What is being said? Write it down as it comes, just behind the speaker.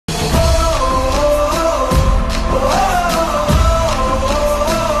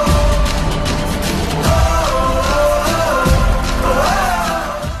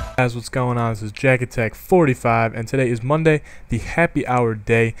Guys, what's going on? This is Jack Attack 45, and today is Monday, the happy hour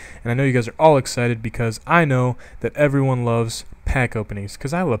day, and I know you guys are all excited because I know that everyone loves pack openings,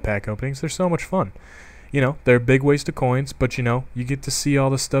 because I love pack openings. They're so much fun. You know, they're big waste of coins, but you know, you get to see all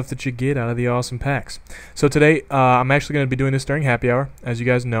the stuff that you get out of the awesome packs. So today, I'm actually going to be doing this during happy hour, as you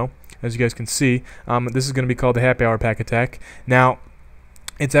guys know, as you guys can see. This is going to be called the Happy Hour Pack Attack. Now,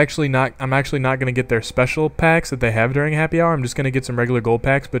 it's actually not. I'm actually not going to get their special packs that they have during happy hour. I'm just going to get some regular gold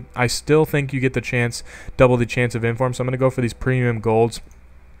packs, but I still think you get the chance, double the chance of inform. So I'm going to go for these premium golds.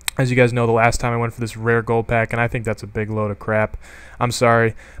 As you guys know, the last time I went for this rare gold pack, and I think that's a big load of crap. I'm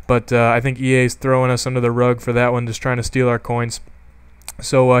sorry, but I think EA is throwing us under the rug for that one, just trying to steal our coins.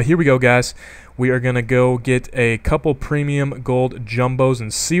 So here we go, guys. We are going to go get a couple premium gold jumbos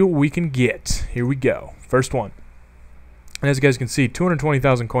and see what we can get. Here we go. First one. And as you guys can see,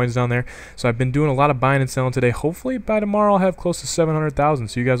 220,000 coins down there. So I've been doing a lot of buying and selling today. Hopefully by tomorrow I'll have close to 700,000.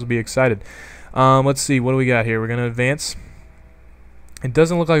 So you guys will be excited. Let's see, what do we got here? We're gonna advance. It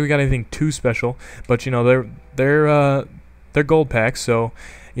doesn't look like we got anything too special, but you know they're gold packs. So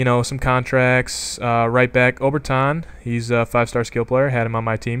you know, some contracts. Right back, Obertan. He's a 5-star skill player. Had him on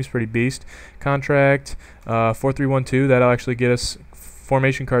my team. He's pretty beast. Contract 4312. That'll actually get us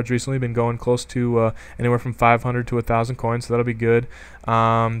formation cards recently. Been going close to anywhere from 500 to 1,000 coins, so that'll be good.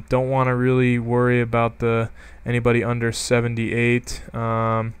 Don't want to really worry about anybody under 78.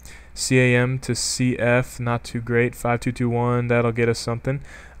 CAM to CF, not too great. 5221, that'll get us something.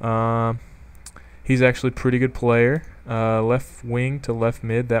 He's actually a pretty good player. Left wing to left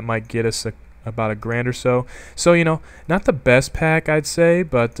mid, that might get us about $1,000 or so. So you know, not the best pack I'd say,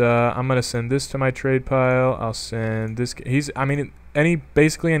 but I'm gonna send this to my trade pile. I'll send this.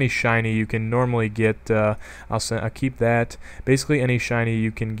 Basically any shiny you can normally get. I'll keep that. Basically any shiny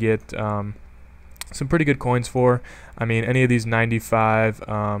you can get some pretty good coins for. I mean, any of these 95.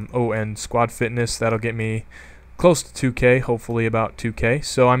 Oh, and squad fitness, that'll get me close to 2K, hopefully about 2K.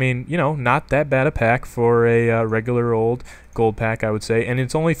 So I mean, you know, not that bad a pack for a regular old gold pack, I would say. And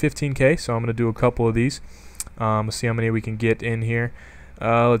it's only 15K, so I'm gonna do a couple of these. Let's see how many we can get in here.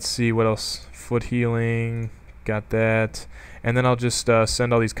 Let's see what else. Foot healing, got that. And then I'll just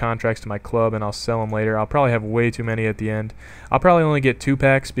send all these contracts to my club and I'll sell them later. I'll probably have way too many at the end. I'll probably only get 2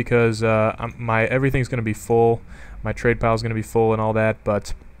 packs because everything's gonna be full. My trade pile's gonna be full and all that,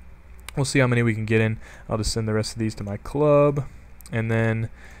 but we'll see how many we can get in. I'll just send the rest of these to my club, and then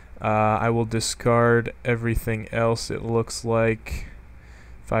I will discard everything else. It looks like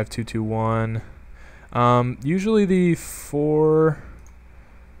 5221. Usually the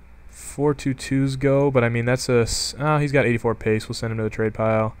 422s go, but I mean that's he's got 84 pace. We'll send him to the trade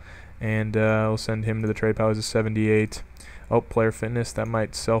pile, and we'll send him to the trade pile as a 78. Oh, player fitness, that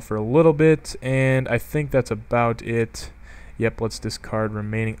might sell for a little bit, and I think that's about it. Yep, let's discard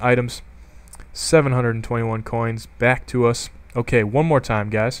remaining items. 721 coins back to us. Okay, one more time,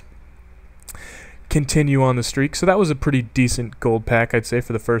 guys. Continue on the streak. So that was a pretty decent gold pack, I'd say,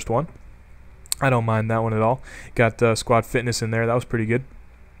 for the first one. I don't mind that one at all. Got squad fitness in there. That was pretty good.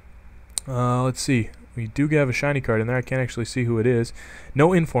 Let's see. We do have a shiny card in there. I can't actually see who it is.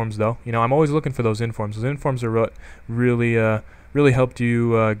 No informs, though. You know, I'm always looking for those informs. Those informs are what really helped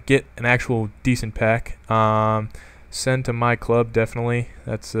you get an actual decent pack. Send to my club, definitely.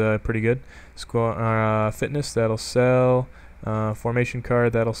 That's pretty good. Fitness, that'll sell. Formation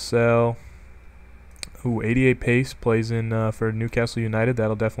card, that'll sell. Ooh, 88 pace, plays in for Newcastle United.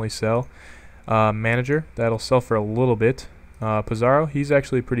 That'll definitely sell. Manager, that'll sell for a little bit. Pizarro, he's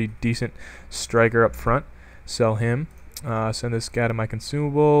actually a pretty decent striker up front. Sell him. Send this guy to my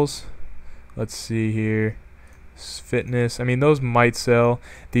consumables. Let's see here. Fitness, I mean, those might sell.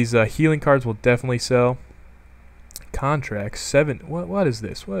 These healing cards will definitely sell. Contracts 7. What is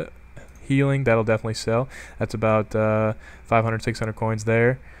this? What healing? That'll definitely sell. That's about 500, 600 coins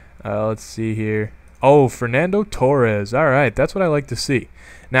there. Let's see here. Oh, Fernando Torres. All right, that's what I like to see.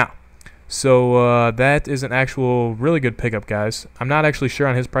 Now, so that is an actual really good pickup, guys. I'm not actually sure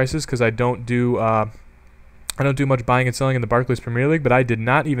on his prices because I don't do much buying and selling in the Barclays Premier League, but I did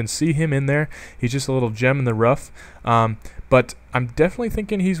not even see him in there. He's just a little gem in the rough. But I'm definitely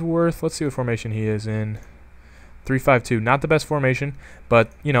thinking he's worth. Let's see what formation he is in. 3-5-2, not the best formation, but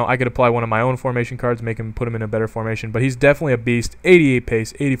you know, I could apply one of my own formation cards, put him in a better formation. But he's definitely a beast. 88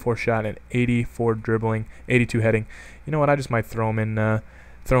 pace, 84 shot, and 84 dribbling, 82 heading. You know what? I just might throw him in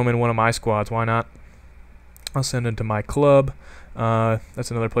one of my squads. Why not? I'll send him to my club.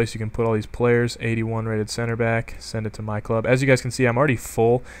 That's another place you can put all these players. 81 rated center back. Send it to my club. As you guys can see, I'm already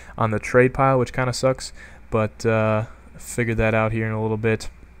full on the trade pile, which kind of sucks, but figure that out here in a little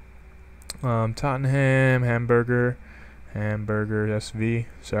bit. Tottenham, Hamburger, Hamburger SV.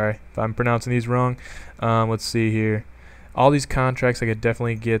 Sorry if I'm pronouncing these wrong. Let's see here. All these contracts I could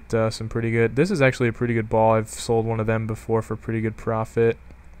definitely get some pretty good. This is actually a pretty good ball. I've sold one of them before for pretty good profit.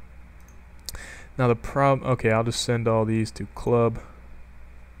 Now the okay, I'll just send all these to club.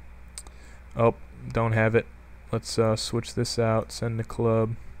 Oh, don't have it. Let's switch this out. Send to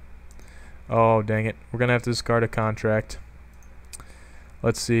club. Oh, dang it. We're gonna have to discard a contract.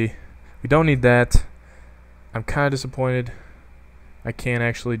 Let's see. We don't need that. I'm kind of disappointed I can't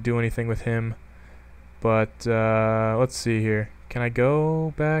actually do anything with him. But let's see here. Can I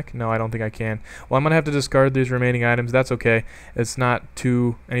go back? No, I don't think I can. Well, I'm gonna have to discard these remaining items. That's okay. It's not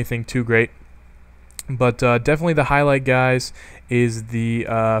anything too great. But definitely the highlight, guys, is the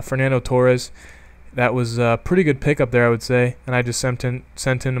Fernando Torres. That was a pretty good pickup there, I would say. And I just sent him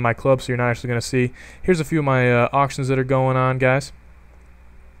to my club, so you're not actually gonna see. Here's a few of my auctions that are going on, guys.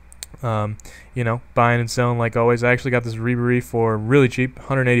 You know, buying and selling like always. I actually got this Ribery for really cheap,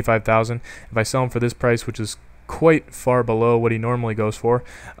 185,000. If I sell him for this price, which is quite far below what he normally goes for,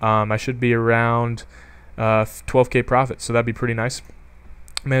 I should be around 12K profit, so that'd be pretty nice.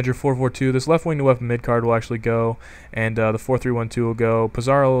 Manager 442. This left wing to left mid card will actually go, and the 4312 will go.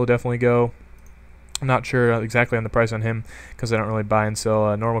 Pizarro will definitely go. I'm not sure exactly on the price on him because I don't really buy and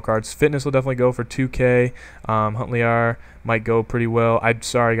sell normal cards. Fitness will definitely go for 2K. Huntley R might go pretty well. I'm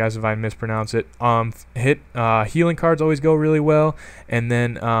sorry, guys, if I mispronounce it. Healing cards always go really well, and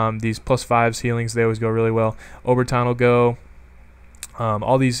then these +5s healings, they always go really well. Oberton will go.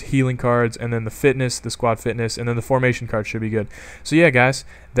 All these healing cards, and then the fitness, the squad fitness, and then the formation card should be good. So yeah, guys,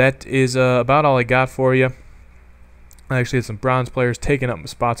 that is about all I got for you. I actually had some bronze players taking up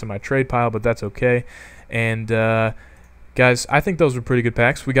spots in my trade pile, but that's okay. And guys, I think those were pretty good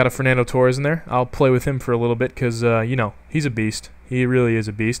packs. We got a Fernando Torres in there. I'll play with him for a little bit because, you know, he's a beast. He really is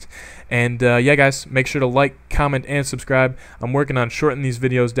a beast. And yeah, guys, make sure to like, comment, and subscribe. I'm working on shortening these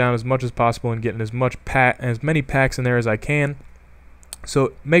videos down as much as possible and getting as many packs in there as I can.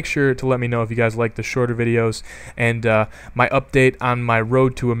 So make sure to let me know if you guys like the shorter videos, and my update on my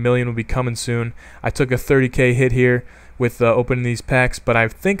road to 1 million will be coming soon. I took a 30K hit here with opening these packs, but I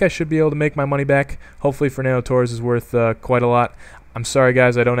think I should be able to make my money back. Hopefully Fernando Torres is worth quite a lot. I'm sorry,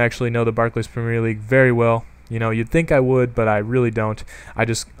 guys, I don't actually know the Barclays Premier League very well. You know, you'd think I would, but I really don't. I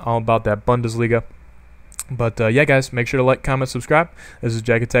just all about that Bundesliga. But yeah, guys, make sure to like, comment, subscribe. This is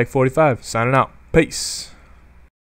Got Fernando 45 signing out. Peace.